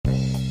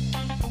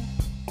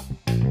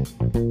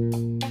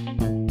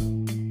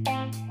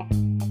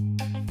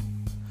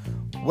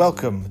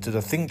Welcome to the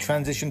Think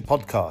Transition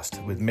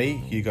podcast with me,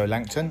 Hugo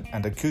Langton,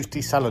 and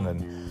Akusti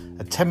Salonen,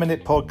 a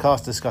 10-minute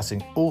podcast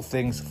discussing all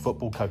things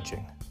football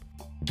coaching.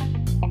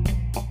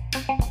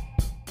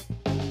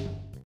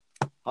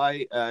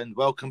 Hi, and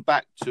welcome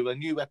back to a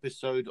new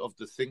episode of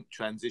the Think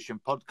Transition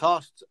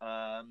podcast.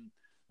 And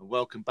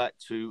welcome back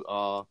to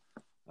our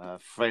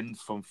friend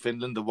from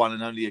Finland, the one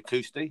and only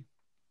Akusti.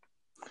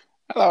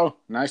 Hello,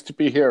 nice to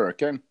be here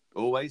again.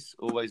 Always,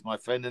 my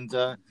friend.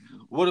 And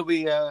what are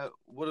we going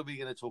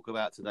to talk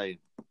about today,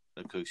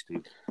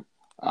 Akusti?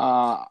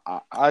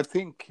 I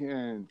think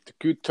the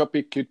good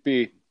topic could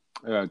be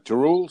the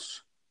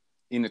rules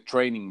in a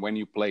training when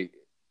you play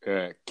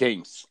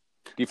games,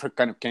 different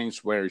kind of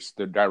games. Where is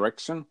the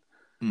direction?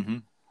 Mm-hmm.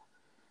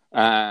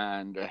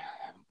 And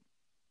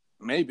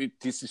maybe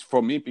this is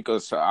for me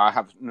because I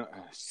have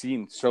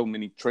seen so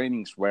many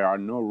trainings where are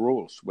no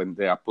rules when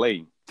they are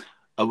playing.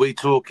 Are we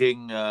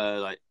talking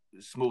like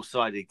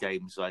small-sided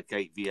games like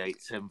 8v8,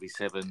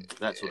 7v7,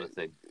 that sort of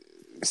thing?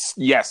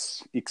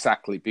 Yes,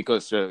 exactly.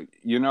 Because,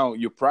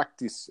 your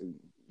practice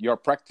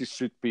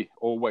should be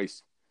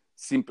always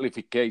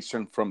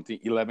simplification from the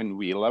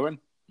 11v11.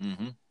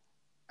 Mm-hmm.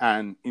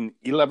 And in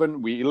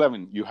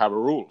 11v11, you have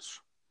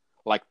rules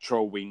like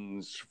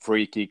throw-ins,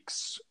 free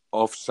kicks,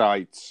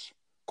 offsides,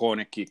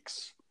 corner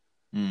kicks.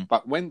 Mm.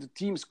 But when the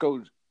teams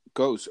goes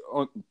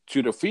on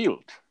to the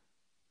field,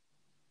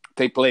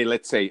 they play,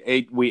 let's say,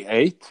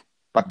 8v8.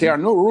 But there are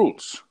no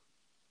rules.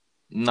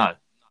 No.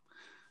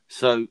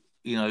 So,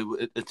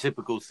 a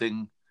typical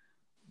thing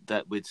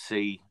that we'd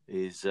see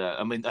is,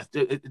 let's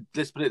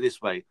put it this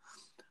way.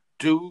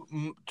 Do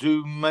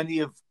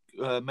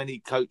many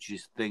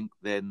coaches think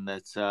then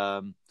that,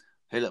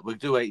 hey, look, we'll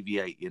do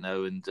 8v8,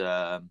 and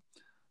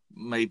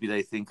maybe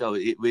they think,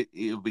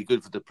 it'll be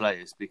good for the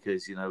players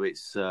because,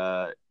 it's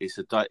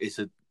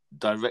a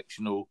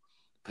directional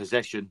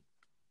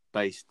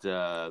possession-based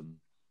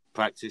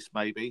practice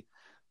maybe.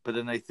 But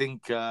then they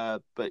think,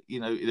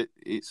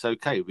 it's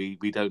okay.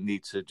 We don't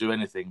need to do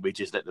anything. We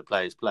just let the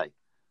players play.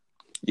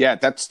 Yeah,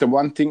 that's the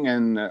one thing.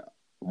 And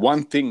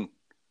one thing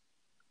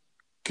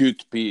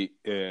could be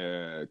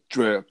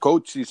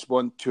coaches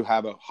want to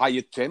have a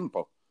higher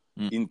tempo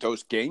in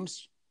those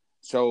games.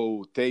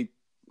 So they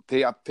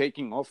are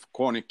taking off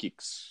corner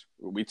kicks,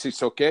 which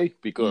is okay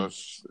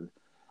because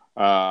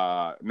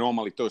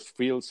normally those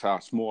fields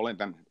are smaller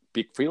than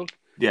big field.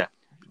 Yeah.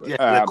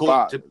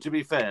 But to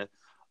be fair,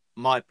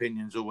 my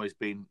opinion's always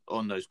been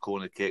on those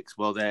corner kicks.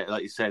 Well, they're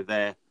like you said,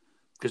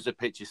 because the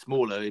pitch is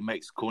smaller, it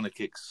makes corner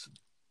kicks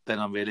then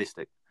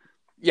unrealistic.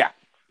 Yeah,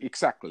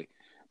 exactly.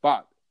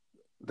 But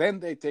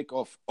then they take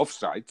off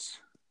offsides.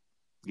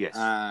 Yes,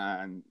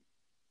 and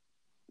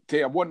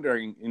they are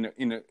wondering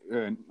in a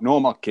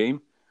normal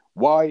game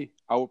why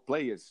our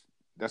players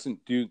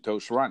doesn't do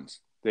those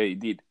runs they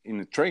did in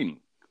the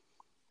training.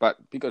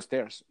 But because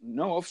there's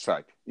no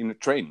offside in the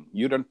training,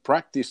 you don't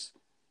practice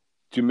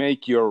to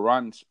make your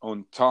runs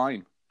on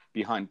time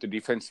behind the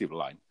defensive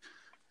line.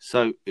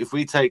 So if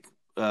we take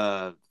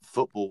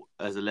football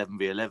as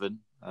 11v11,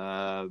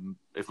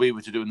 if we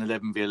were to do an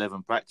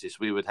 11v11 practice,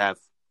 we would have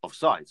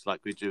offsides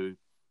like we do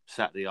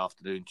Saturday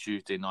afternoon,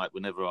 Tuesday night,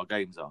 whenever our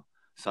games are,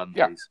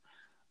 Sundays.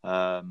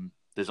 Yeah.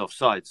 There's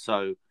offsides.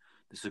 So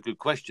it's a good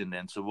question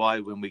then. So why,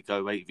 when we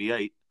go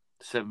 8v8,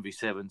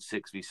 7v7,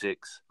 6v6,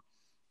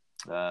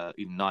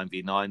 even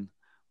 9v9,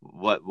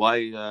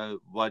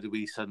 why do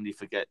we suddenly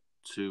forget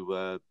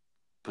to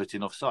put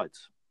in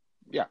offsides?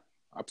 Yeah,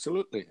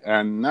 absolutely.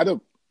 And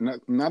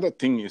another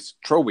thing is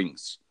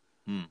throw-ins.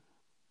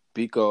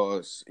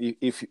 Because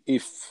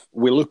if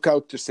we look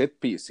out the set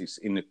pieces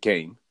in a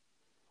game,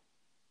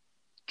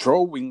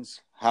 throw-ins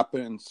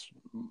happens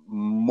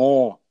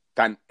more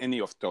than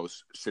any of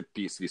those set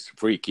pieces,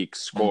 free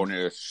kicks,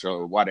 corners,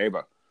 or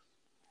whatever.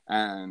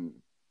 And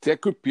there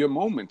could be a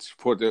moment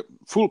for the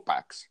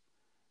fullbacks.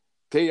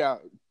 They are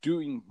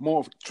doing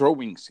more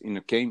throw-ins in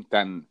a game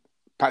than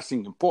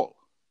passing the ball.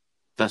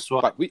 That's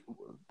right. But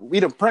we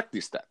don't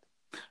practice that.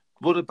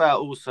 What about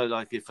also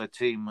like if a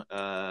team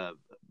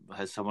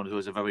has someone who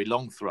has a very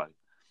long throw,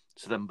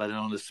 but then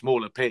on a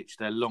smaller pitch,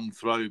 their long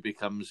throw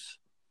becomes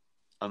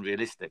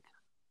unrealistic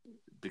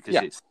because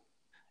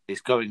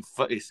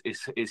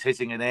it's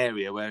hitting an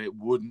area where it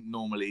wouldn't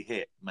normally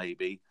hit,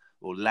 maybe,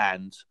 or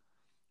land,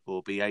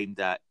 or be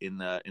aimed at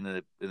in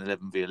an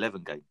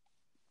 11v11 game.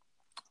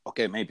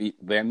 Okay, maybe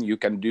then you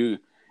can do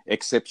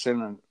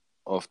exception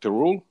of the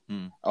rule.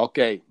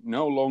 Okay,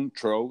 no long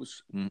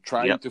throws,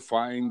 trying to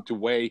find a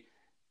way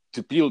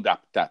to build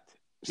up that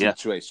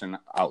situation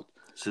out.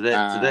 So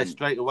there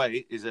straight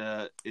away is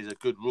a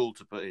good rule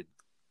to put in.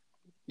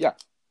 Yeah.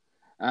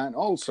 And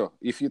also,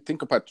 if you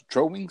think about the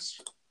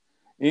throw-ins,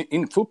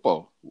 in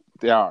football,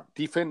 they are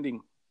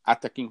defending,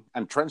 attacking,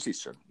 and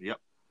transition. Yep.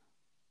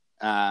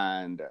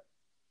 And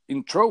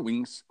in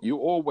throw-ins, you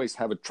always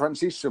have a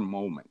transition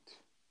moment.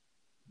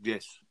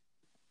 Yes.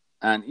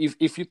 And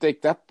if you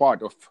take that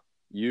part of,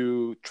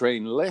 you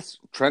train less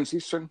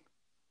transition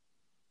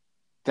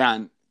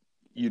than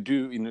you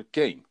do in a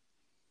game.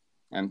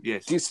 And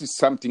Yes. this is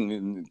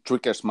something that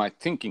triggers my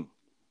thinking,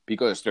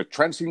 because the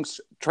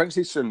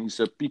transition is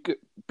a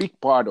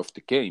big part of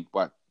the game,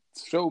 but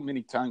so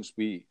many times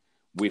we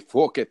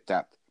forget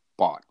that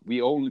part.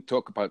 We only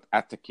talk about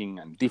attacking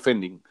and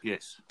defending,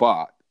 Yes,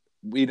 but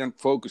we don't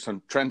focus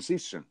on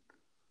transition.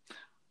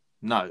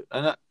 No,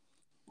 and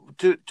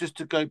just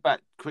to go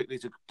back quickly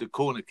to the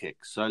corner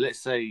kicks. So let's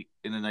say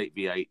in an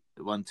 8v8,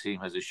 one team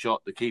has a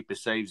shot, the keeper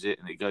saves it,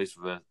 and it goes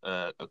for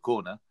a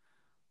corner.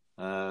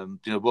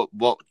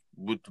 What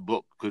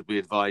could we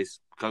advise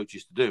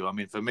coaches to do? I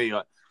mean, for me,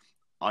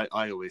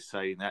 I always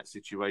say in that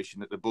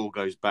situation that the ball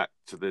goes back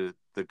to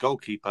the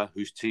goalkeeper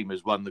whose team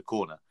has won the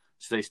corner.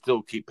 So they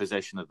still keep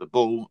possession of the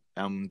ball,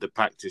 and the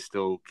practice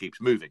still keeps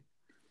moving.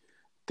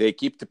 They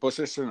keep the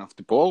possession of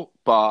the ball,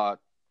 but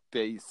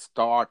they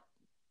start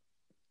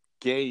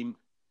game,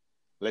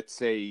 let's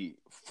say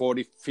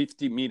 40,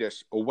 50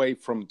 meters away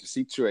from the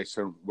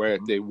situation where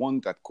they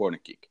won that corner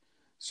kick.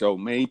 So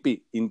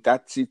maybe in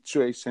that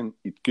situation,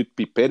 it could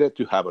be better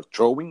to have a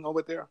throwing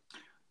over there.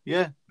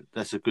 Yeah,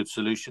 that's a good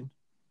solution.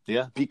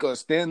 Yeah,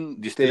 because then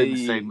you're still in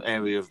the same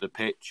area of the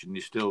pitch, and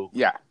you're still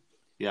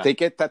they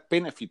get that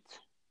benefit.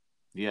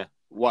 Yeah,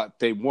 what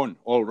they won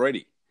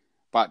already.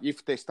 But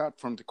if they start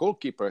from the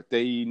goalkeeper,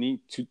 they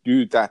need to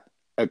do that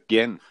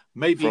again.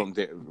 Maybe from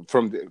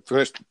the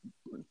first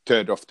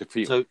third of the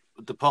field. So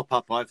the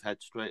pop-up I've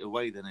had straight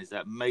away then is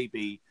that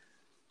maybe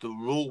the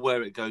rule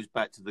where it goes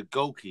back to the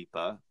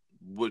goalkeeper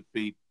would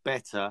be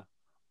better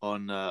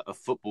on a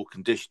football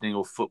conditioning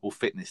or football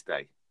fitness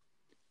day.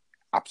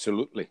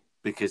 Absolutely.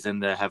 Because then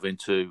they're having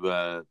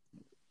to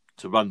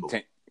run more.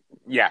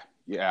 Yeah,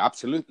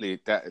 absolutely.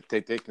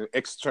 They take an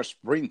extra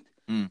sprint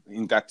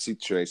in that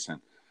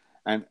situation.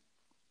 And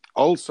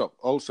also,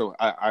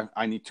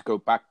 I need to go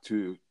back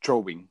to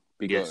throwing,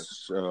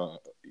 because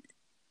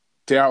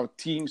there are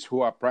teams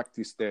who are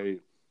practice their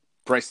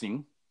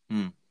pressing,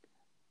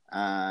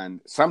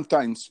 and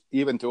sometimes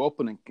even the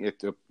opponent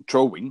get a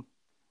throwing.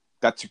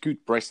 That's a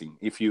good pressing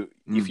if you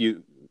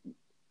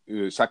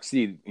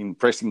succeed in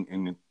pressing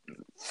in the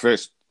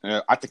first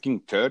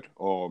attacking third,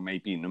 or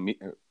maybe in the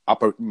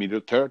upper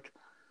middle third.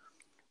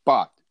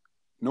 But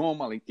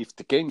normally, if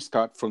the game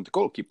starts from the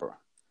goalkeeper,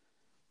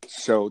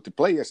 so the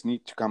players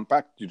need to come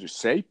back to the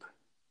shape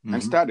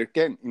and start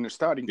again in a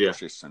starting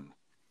position.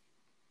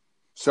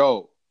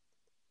 So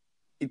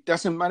it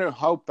doesn't matter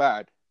how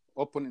bad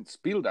opponent's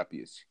build-up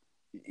is.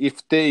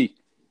 If they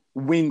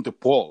win the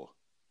ball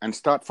and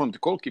start from the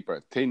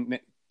goalkeeper,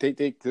 they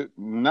take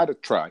another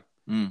try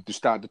to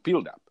start the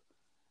build-up.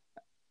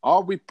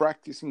 Are we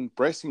practicing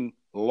pressing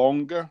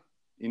longer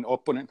in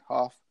opponent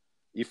half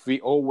if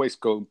we always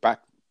go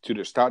back to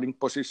the starting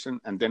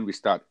position and then we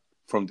start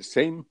from the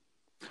same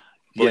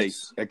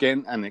place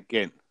again and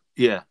again?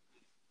 Yeah.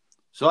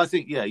 So I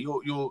think,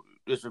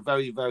 there's a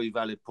very, very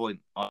valid point.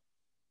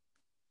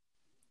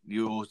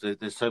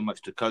 There's so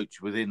much to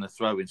coach within the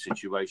throw-in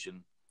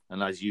situation,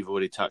 and as you've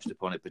already touched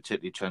upon it,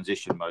 particularly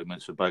transition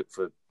moments for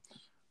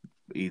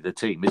either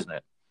team, isn't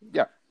it?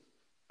 Yeah.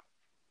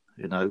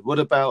 What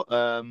about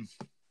other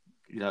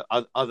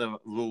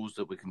rules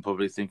that we can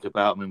probably think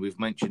about? I mean, we've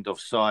mentioned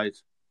offside,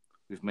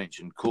 we've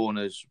mentioned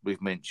corners,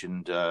 we've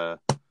mentioned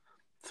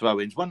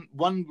throw-ins.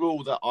 One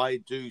rule that I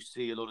do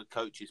see a lot of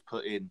coaches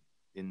put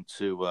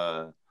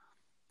into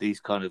these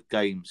kind of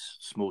games,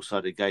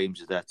 small-sided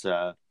games, is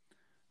that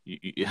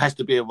it has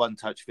to be a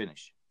one-touch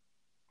finish.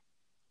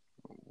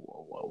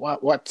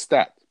 What's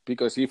that?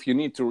 Because if you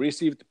need to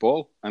receive the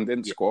ball and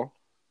then score,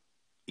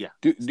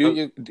 do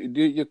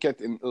you get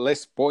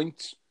less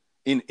points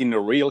in a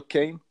real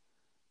game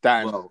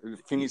than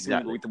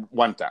finishing with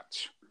one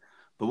touch?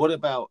 But what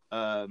about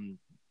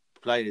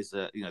players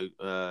that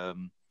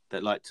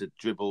that like to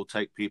dribble,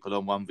 take people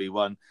on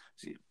 1v1,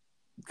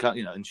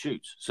 and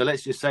shoot? So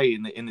let's just say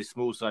in this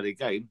small-sided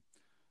game,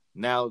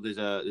 now there's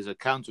a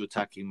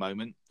counter-attacking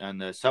moment, and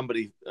an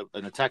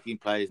attacking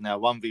player is now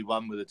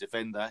 1v1 with a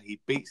defender. He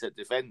beats that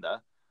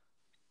defender.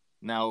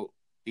 Now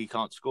he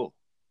can't score.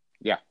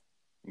 Yeah,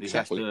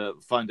 exactly. He has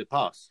to find a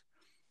pass,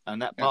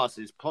 and that pass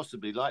is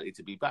possibly likely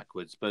to be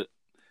backwards. But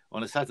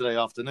on a Saturday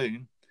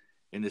afternoon,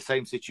 in the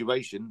same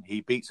situation,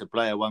 he beats a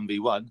player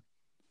 1v1,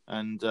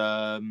 and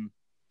then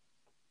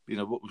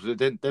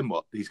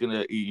what? He's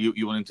gonna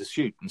you want him to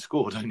shoot and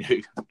score, don't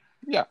you?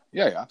 Yeah,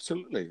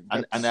 absolutely.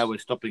 And now we're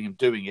stopping him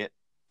doing it,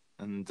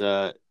 and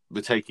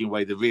we're taking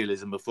away the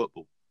realism of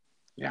football.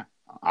 Yeah,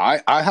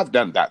 I have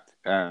done that,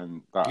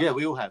 and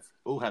we all have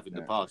in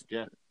the past.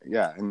 Yeah,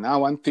 and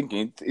now I'm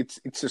thinking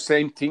it's the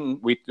same thing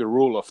with the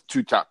rule of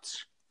two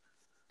touches.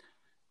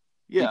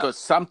 Yeah, because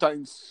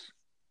sometimes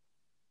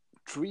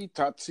 3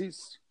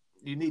 touches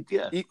you need.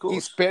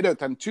 Is better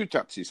than 2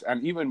 touches,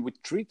 and even with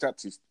 3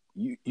 touches,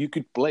 you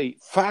could play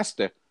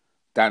faster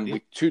than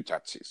with 2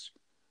 touches.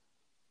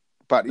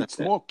 But it's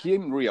more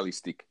game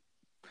realistic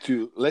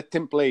to let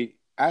them play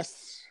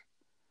as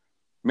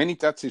many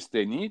touches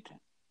they need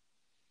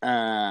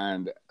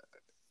and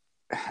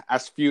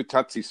as few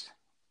touches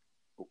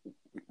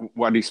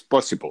what is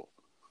possible.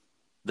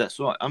 That's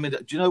right. I mean,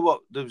 do you know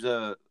what? There was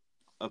a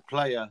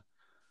player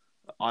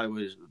I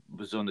was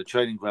on the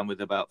training ground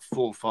with about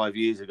 4 or 5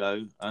 years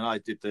ago, and I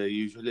did the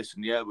usual,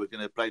 listen, yeah, we're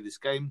going to play this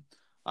game,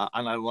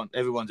 and I want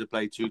everyone to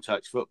play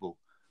two-touch football.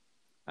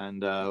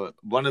 And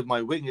one of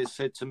my wingers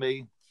said to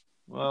me,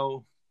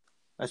 well,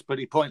 that's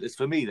pretty pointless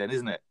for me then,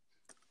 isn't it?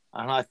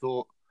 And I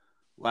thought,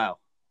 wow,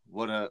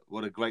 what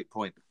a great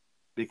point,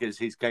 because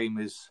his game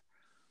is,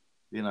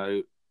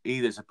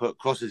 either to put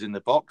crosses in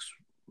the box,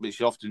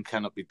 which often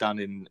cannot be done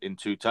in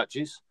two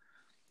touches,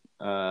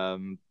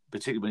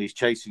 particularly when he's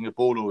chasing a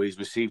ball or he's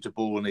received a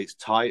ball and it's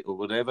tight or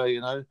whatever,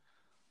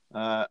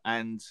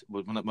 and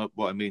what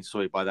I mean,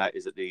 by that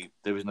is that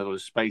there isn't a lot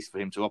of space for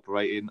him to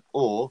operate in,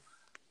 or,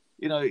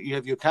 you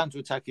have your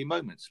counter-attacking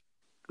moments.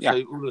 Yeah.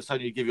 So all of a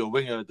sudden you give your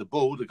winger the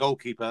ball, the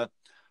goalkeeper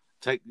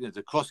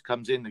the cross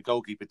comes in, the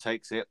goalkeeper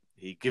takes it,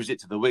 he gives it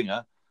to the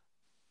winger,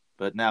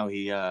 but now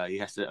he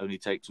has to only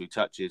take 2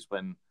 touches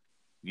when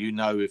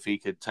if he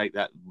could take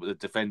the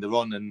defender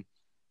on, and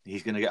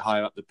he's going to get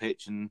higher up the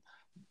pitch and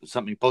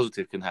something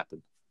positive can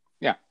happen.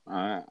 Yeah,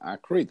 I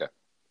agree there.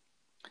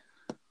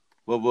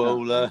 Well,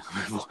 we're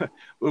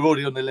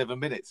already on 11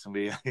 minutes, and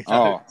we.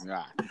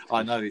 Yeah.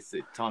 I know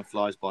time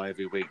flies by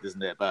every week,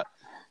 doesn't it? But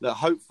look,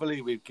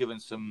 hopefully, we've given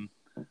some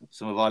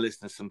of our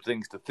listeners some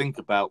things to think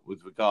about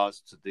with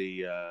regards to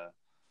the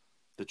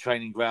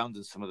training ground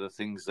and some of the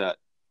things that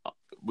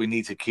we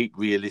need to keep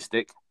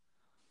realistic,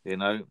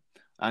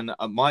 And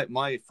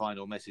my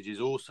final message is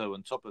also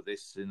on top of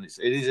this, and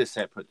it is a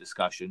separate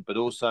discussion, but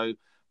also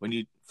when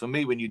you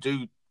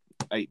do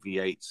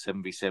 8v8s,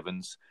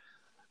 7v7s,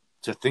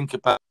 to think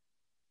about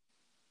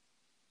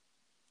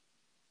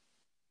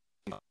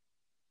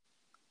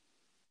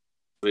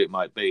it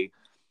might be,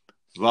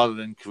 rather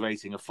than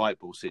creating a fight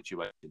ball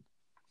situation.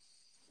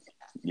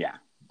 Yeah.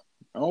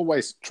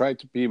 Always try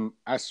to be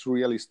as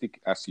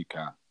realistic as you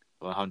can.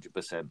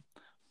 100%.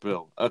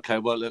 Brilliant. Okay,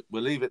 well, look,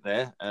 we'll leave it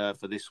there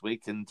for this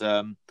week, and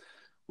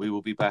we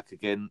will be back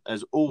again,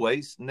 as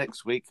always,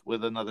 next week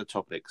with another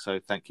topic. So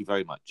thank you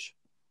very much.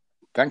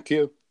 Thank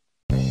you.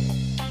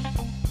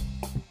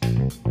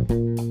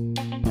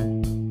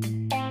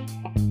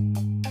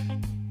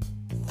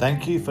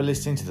 Thank you for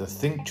listening to the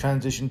Think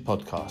Transition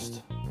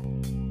podcast.